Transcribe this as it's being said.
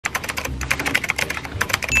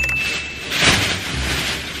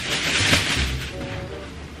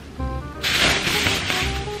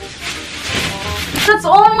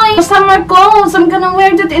my summer clothes. I'm gonna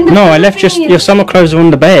wear that in the No, I left your summer clothes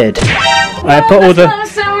on the bed. I put all the...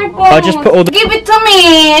 I just put all the... Give it to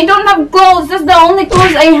me. I don't have clothes. That's the only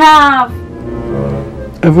clothes I have.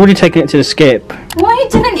 I've already taken it to the skip. Why you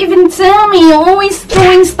didn't even tell me? You're always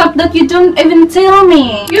throwing stuff that you don't even tell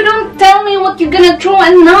me. You don't tell me what you're gonna throw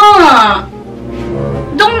and not.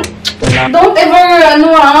 Don't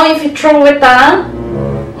ever if you throw it, I'm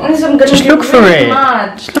gonna just look for it.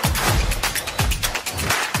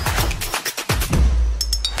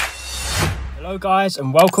 Hello guys,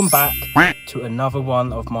 and welcome back to another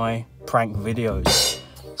one of my prank videos.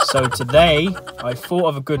 So today I thought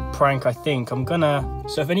of a good prank.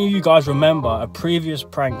 So if any of you guys remember, a previous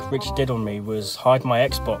prank Ritch did on me was hide my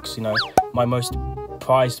Xbox, you know, my most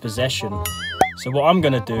prized possession. So what I'm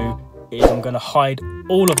gonna do is I'm gonna hide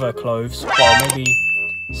all of her clothes, well maybe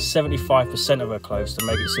 75% of her clothes to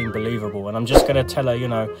make it seem believable, and I'm just gonna tell her, you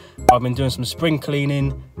know, I've been doing some spring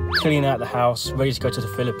cleaning out the house, ready to go to the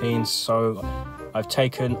Philippines, so I've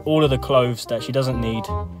taken all of the clothes that she doesn't need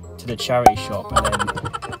to the charity shop, and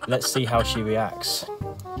then let's see how she reacts.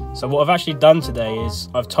 So what I've actually done today is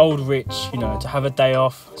I've told Ritch, you know, to have a day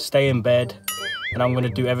off, stay in bed, and I'm gonna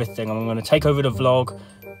do everything. I'm gonna take over the vlog,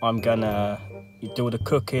 I'm gonna do all the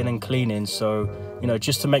cooking and cleaning, so, you know,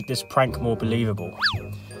 just to make this prank more believable.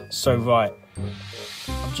 So right,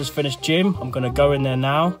 I've just finished gym. I'm gonna go in there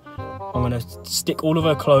now. I'm gonna stick all of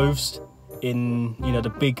her clothes in, you know, the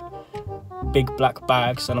big black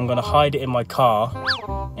bags, and I'm gonna hide it in my car,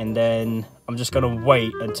 and then I'm just gonna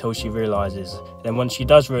wait until she realizes. Then once she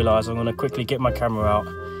does realize, I'm gonna quickly get my camera out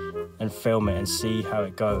and film it and see how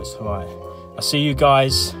it goes. Right, I'll see you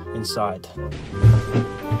guys inside.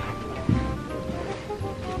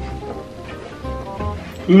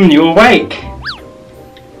 You're awake.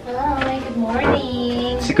 Hi, good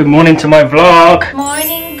morning. It's a good morning to my vlog.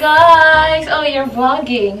 Morning, guys. Oh, you're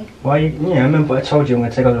vlogging. Why you? Yeah, I remember I told you I'm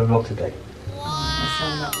gonna take over the vlog today.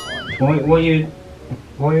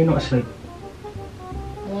 Why are you not asleep?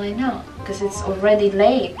 Why not? Because it's already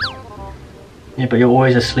late. Yeah, but you're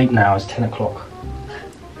always asleep now. It's 10 o'clock.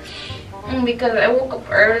 Because I woke up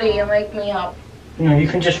early. You wake me up. You know, you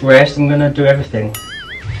can just rest. I'm gonna do everything.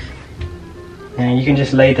 And you can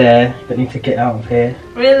just lay there. You don't need to get out of here.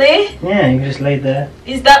 Really? Yeah, you can just lay there.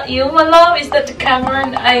 Is that you, my love? Is that the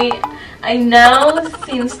Cameron I know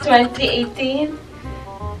since 2018?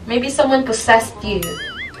 Maybe someone possessed you.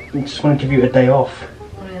 I just want to give you a day off.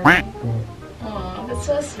 Really? Yeah. Oh, that's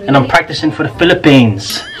so sweet. And I'm practicing for the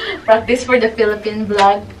Philippines. Practice for the Philippine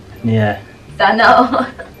vlog. Yeah. Sana all.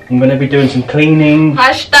 I'm gonna be doing some cleaning.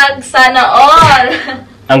 Hashtag sana all.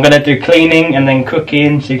 I'm gonna do cleaning and then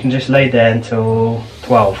cooking, so you can just lay there until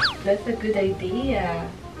 12. That's a good idea.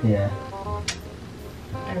 Yeah.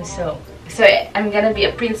 So I'm gonna be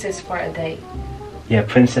a princess for a day. Yeah,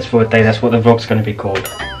 princess for a day. That's what the vlog's gonna be called.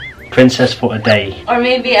 Princess for a day. Or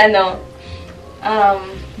maybe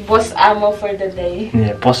boss ammo for the day.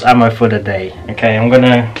 Yeah, boss ammo for the day. Okay, I'm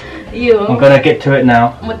gonna get to it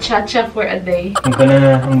now. Muchacha for a day. I'm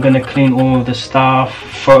gonna clean all of the stuff,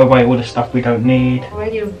 throw away all the stuff we don't need.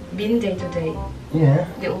 Already been there today. Yeah.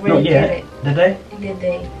 They already did it. Did they? Did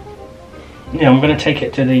they? Yeah, I'm gonna take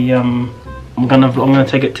it to the I'm gonna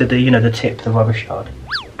take it to the, you know, the tip, the rubbish yard.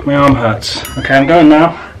 My arm hurts. Okay, I'm going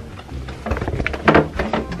now.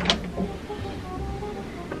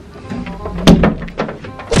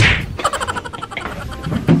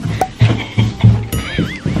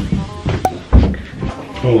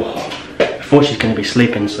 Oh, I thought she's going to be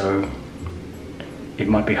sleeping, so it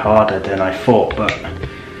might be harder than I thought, but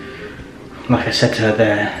like I said to her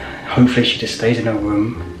there, hopefully she just stays in her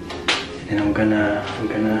room, and I'm gonna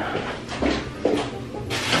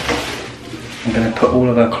put all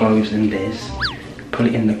of her clothes in this, put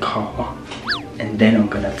it in the car, and then I'm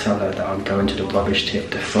gonna tell her that I'm going to the rubbish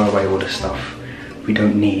tip to throw away all the stuff we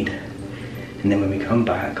don't need, and then when we come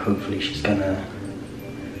back, hopefully she's gonna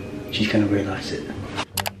realise it.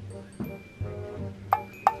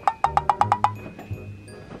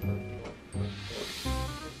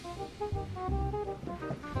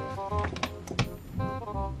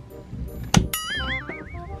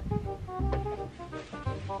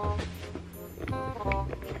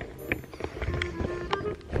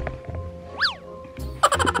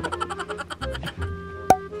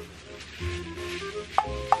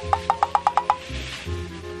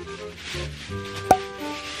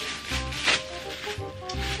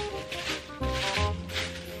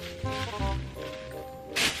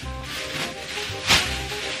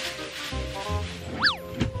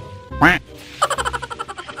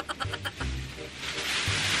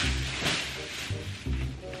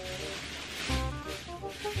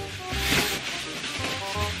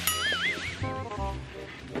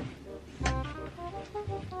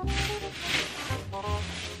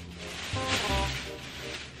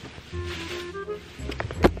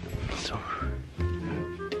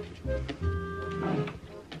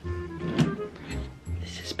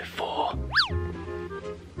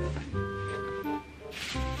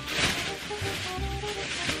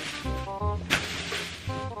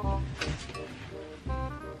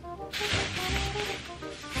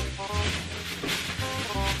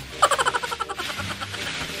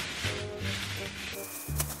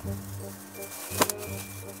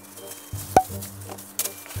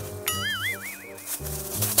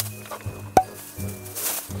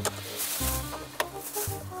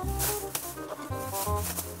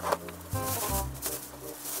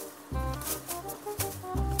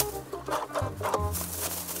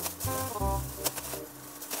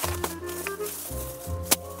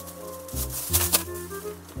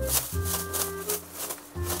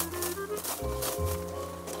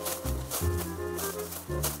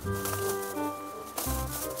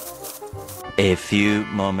 A few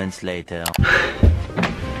moments later.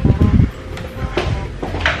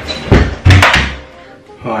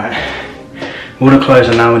 Right, all the clothes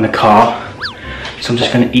are now in the car, so I'm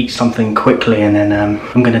just going to eat something quickly, and then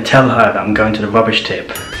I'm going to tell her that I'm going to the rubbish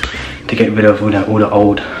tip to get rid of all the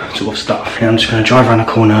old sort of stuff. And I'm just going to drive around the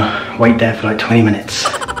corner, wait there for like 20 minutes,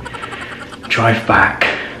 drive back,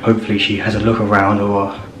 hopefully she has a look around,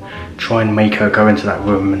 or try and make her go into that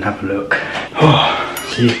room and have a look. Oh,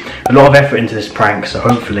 see, a lot of effort into this prank, so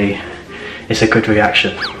hopefully it's a good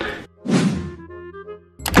reaction.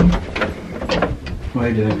 What are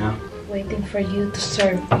you doing now? Waiting for you to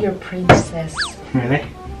serve your princess. Really?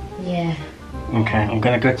 Yeah. Okay, I'm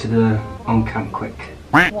gonna go to the on-cam quick.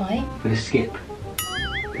 Why? For the skip.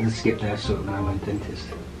 There's a skip there, sort of, when I went dentist.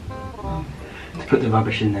 Oh. To put the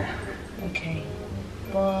rubbish in there. Okay.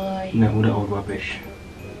 Bye. No, all the old rubbish.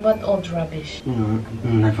 What old rubbish? No,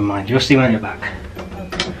 never mind. You'll see when you're back.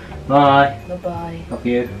 Okay. Bye. Bye-bye. Love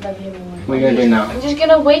you. Love you more. What are you gonna do now? I'm just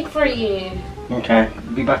gonna wait for you. Okay,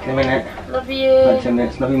 be back in a minute. Love you. Like 10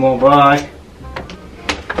 minutes. Love you more. Bye.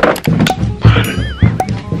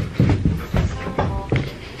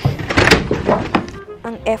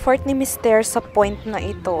 Ang effort ni Mister sa point na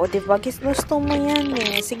ito, o diba? Gusto mo yan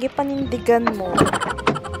eh. Sige, panindigan mo.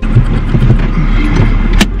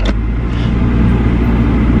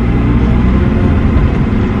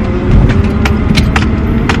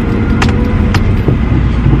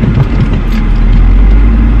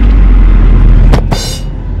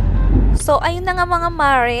 So, ayun na nga mga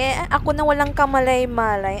mare, ako na walang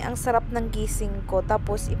kamalay-malay, ang sarap ng gising ko,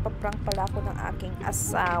 tapos ipaprank pala ako ng aking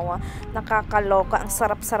asawa, nakakaloka, ang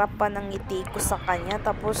sarap-sarap pa ng ngiti ko sa kanya,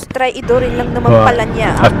 tapos try idorin lang naman pala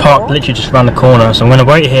niya ako. I've parked literally just around the corner, so I'm gonna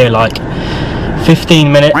wait here like 15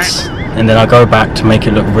 minutes, and then I'll go back to make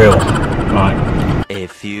it look real. Right. A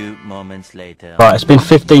few moments later. Right, it's been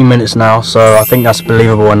 15 minutes now, so I think that's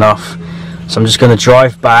believable enough. So I'm just gonna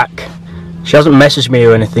drive back. She hasn't messaged me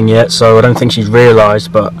or anything yet, so I don't think she's realised,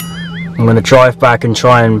 but I'm going to drive back and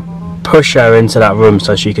try and push her into that room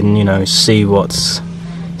so she can, you know, see all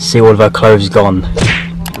of her clothes gone.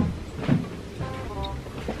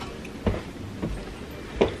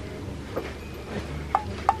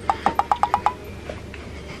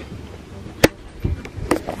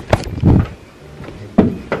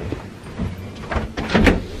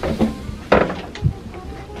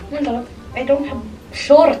 Hello, I don't have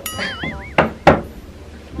short.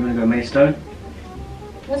 You want to go Maidstone?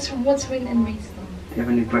 What's written in Maidstone? They have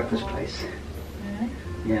a new breakfast place. Alright.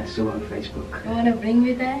 Yeah, still on Facebook. You wanna bring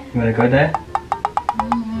me there? You want to go there?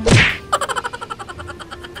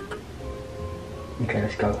 Okay,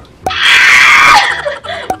 let's go.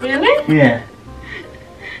 Really? Yeah.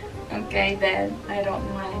 Okay then, I don't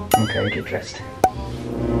mind. Okay, get dressed.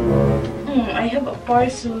 I have a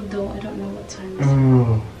parcel though, I don't know what time it is.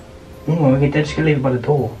 Oh, we can just leave it by the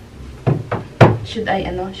door. Should I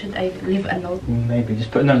leave a note? Maybe,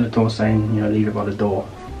 just put a note on the door saying, you know, leave it by the door.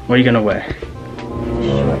 What are you going to wear?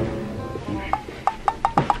 Sure.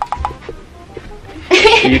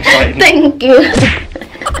 Are you excited? Thank you.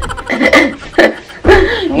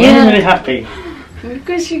 Why are you really happy?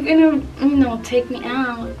 Because you're gonna, you know, take me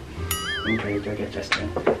out. Okay, go get dressed then.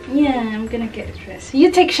 Yeah, I'm gonna get dressed.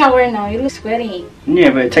 You take shower now, you look sweaty.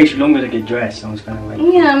 Yeah, but it takes you longer to get dressed, so I was gonna wait.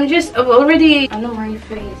 Yeah, I've already, my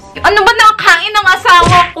face. Ano ba nakakain ng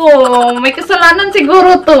asawa ko? May kasalanan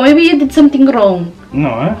siguro to. Maybe you did something wrong.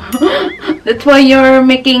 No. That's why you're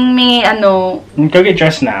making me, Go get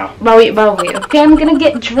dressed now. bawi. Okay, I'm gonna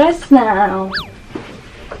get dressed now.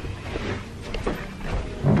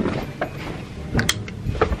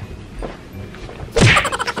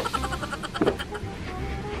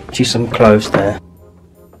 See some clothes there.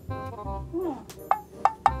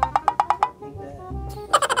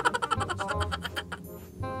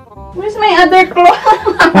 Where's my other clothes?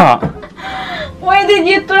 What? Why did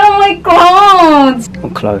you throw my clothes?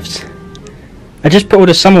 What clothes? I just put all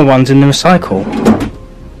the summer ones in the recycle.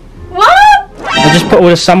 What? I just put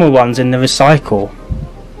all the summer ones in the recycle.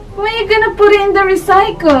 Why are you gonna put it in the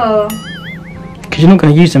recycle? Because you're not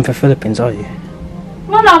going to use them for Philippines, are you?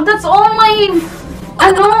 Well, that's all my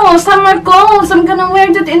summer clothes. I'm gonna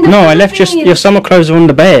wear that in the No, I left your summer clothes on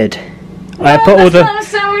the bed. I put all the. Not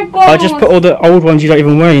summer clothes. I just put all the old ones you don't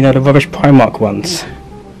even wear. You know, the rubbish Primark ones.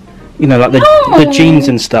 You know, like the jeans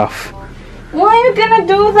and stuff. Why are you gonna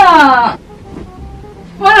do that?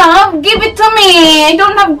 Well, give it to me. I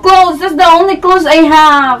don't have clothes. That's the only clothes I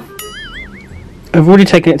have. I've already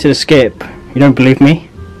taken it to the skip. You don't believe me?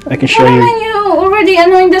 I can show you. Why are you already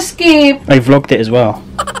annoying the skip? I vlogged it as well.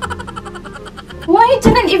 Why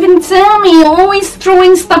didn't even tell me? You're always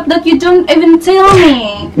throwing stuff that you don't even tell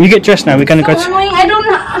me. You get dressed now. We're gonna go to. Annoying. I don't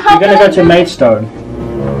know. We're gonna go to Maidstone.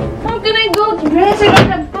 How can I go to dress? I don't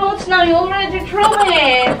have clothes now. You already threw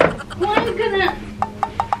it. Why are you gonna?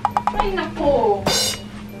 Ay, nako.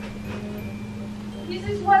 This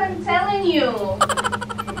is what I'm telling you.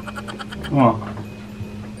 What?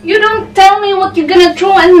 You don't tell me what you're gonna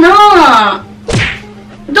throw and not.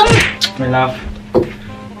 Don't. My love.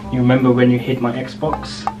 You remember when you hid my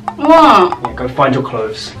Xbox? What? Yeah, go find your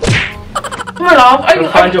clothes. My love, Go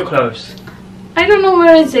find your clothes. I don't know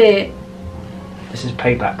where is it. This is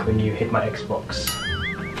payback when you hid my Xbox.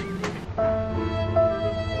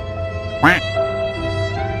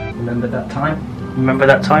 Remember that time? Remember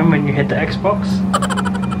that time when you hid the Xbox?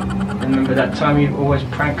 Remember that time you always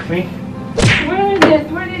prank me? Where is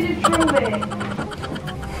it? Where did you throw it?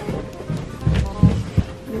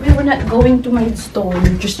 Maybe we're not going to my store.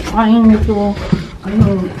 We're just trying to,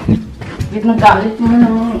 ginagalit mo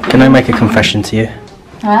na. Can I make a confession to you?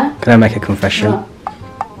 Huh? Can I make a confession? What?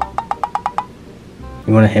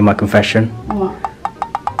 You want to hear my confession? What?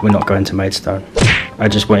 We're not going to Maidstone. I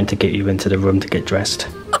just wanted to get you into the room to get dressed.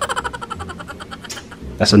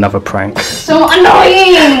 That's another prank. So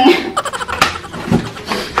annoying!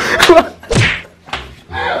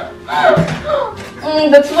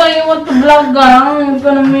 That's why you want to vlog, I'm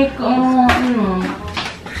gonna make,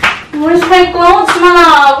 Where's my clothes,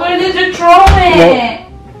 Ma? Where did you throw it?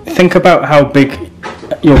 Well, think about how big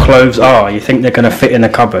your clothes are. You think they're going to fit in a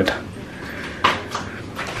cupboard.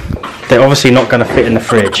 They're obviously not going to fit in the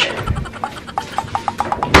fridge.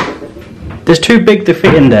 They're too big to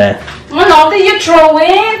fit in there. Ano, did you throw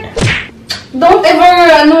it? Don't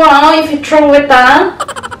ever, if you throw it,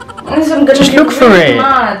 Just look for it.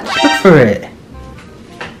 Just look for it.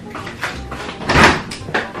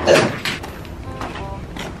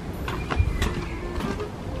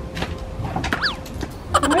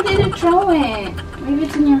 Where did you throw it? Maybe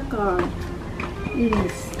it's in your car. It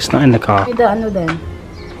is. It's not in the car. Give me the ano then.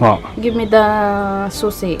 What? Give me the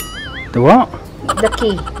susi. The what? The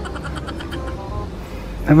key.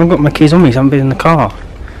 I haven't got my keys on me, so I haven't been in the car.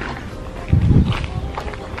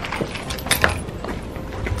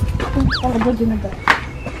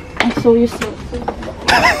 I'm so used to it.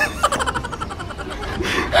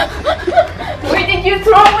 Where did you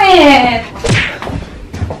throw it?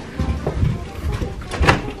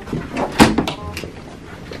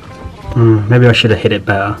 Maybe I should have hit it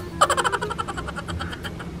better.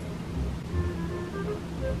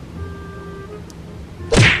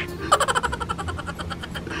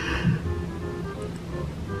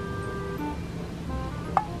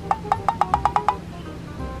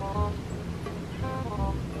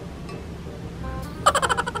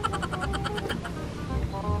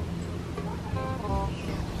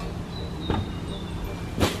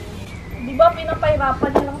 Di ba pinapahirapan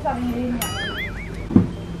niya lang sarili niya?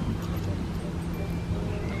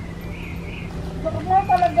 Bakit na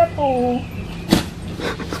talaga to?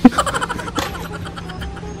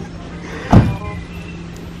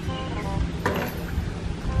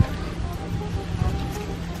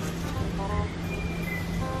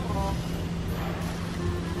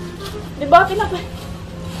 Di ba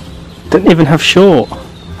Don't even have short.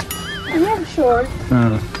 I'm not sure.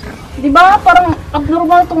 Oh. Di ba parang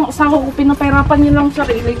abnormal tong asawa ko, pinapahirapan niya lang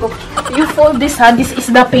sarili ko. You fold this, ha? This is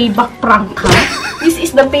the payback prank, ha? This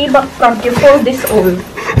is the payback prank. You fold this all.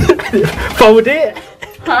 Fold it?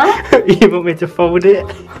 Huh? You want me to fold it?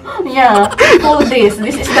 Yeah, fold this.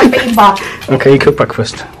 This is the payback. Okay, you cook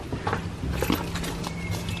breakfast.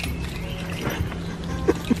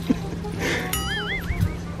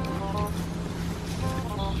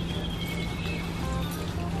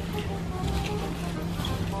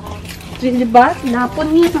 Di ba?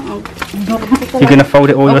 Napon niya. You're gonna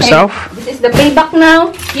fold it all yourself? This is the payback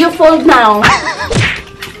now. You fold now.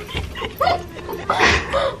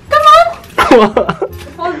 Come on.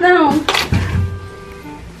 Fold now.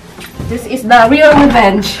 This is the real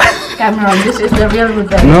revenge. Cameron, this is the real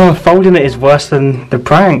revenge. No, folding it is worse than the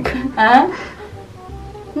prank. Huh?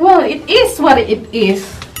 Well, it is what it is.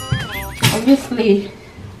 Obviously.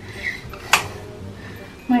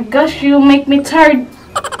 My gosh, you make me tired.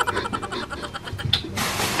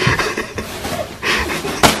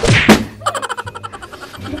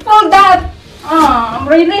 That I'm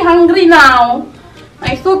really hungry now.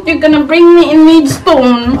 I thought you're gonna bring me in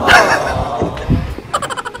Maidstone.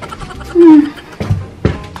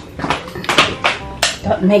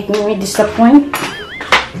 Don't make me disappoint.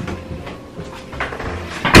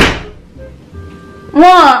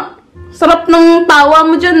 What? Sarap ng tawa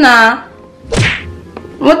mo dyan, ah.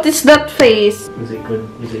 What is that face? Is it good?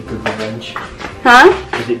 Is it good revenge? Huh?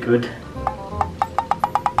 Is it good?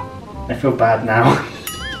 I feel bad now.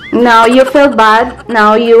 Now you feel bad.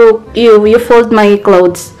 Now you fold my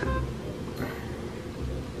clothes.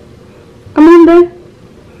 Come on, there.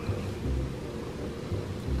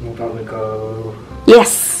 What about we go?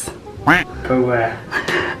 Yes. Go where?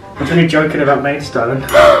 I'm only joking about Maidstone.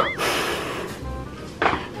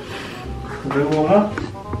 Blue water?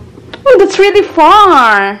 Oh, that's really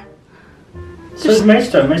far. So is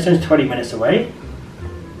Maidstone. Maidstone's 20 minutes away.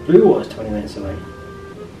 Blue water's 20 minutes away.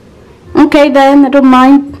 Okay then, I don't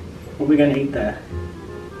mind. What are we going to eat there?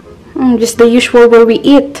 Just the usual where we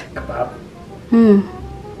eat. Kebab? Hmm.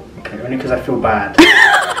 Okay, only because I feel bad.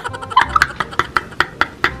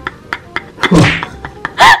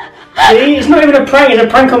 See, it's not even a prank, it's a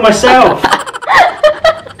prank on myself.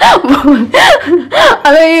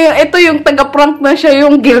 Ano yung, ito yung taga-prank na siya,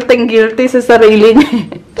 yung guilty sa sarili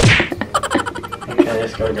niya. Okay,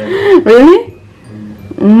 let's go then. Really?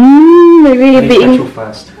 Maybe you're being...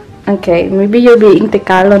 Fast. Okay, maybe you're being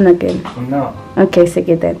tikalon again. I'm not. Okay,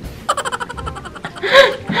 sige din.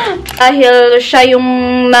 Dahil siya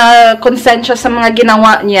yung na-consent siya sa mga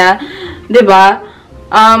ginawa niya, 'di ba?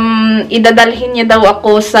 Idadalhin niya daw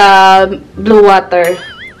ako sa Blue Water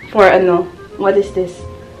for ano? What is this?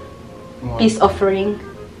 What? Peace offering.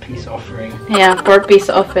 Peace offering. Yeah, for peace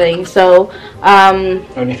offering. So,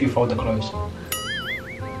 only if you fold the clothes.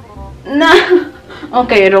 nah.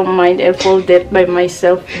 Okay, I don't mind. I'll fold it by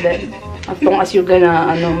myself then. As long as you're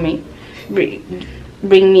gonna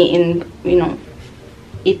bring me in, you know,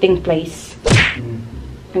 eating place.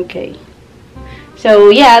 Okay.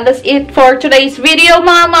 So yeah, that's it for today's video,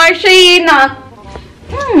 mga Marshina.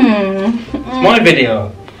 It's my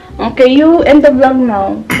video. Okay, you end the vlog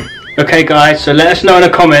now. Okay guys, so let us know in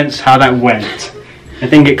the comments how that went. I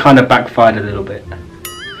think it kind of backfired a little bit.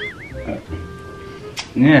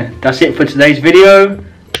 Yeah, that's it for today's video.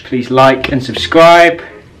 Please like and subscribe.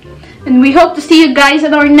 And we hope to see you guys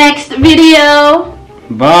in our next video.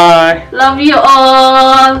 Bye. Love you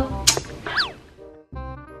all.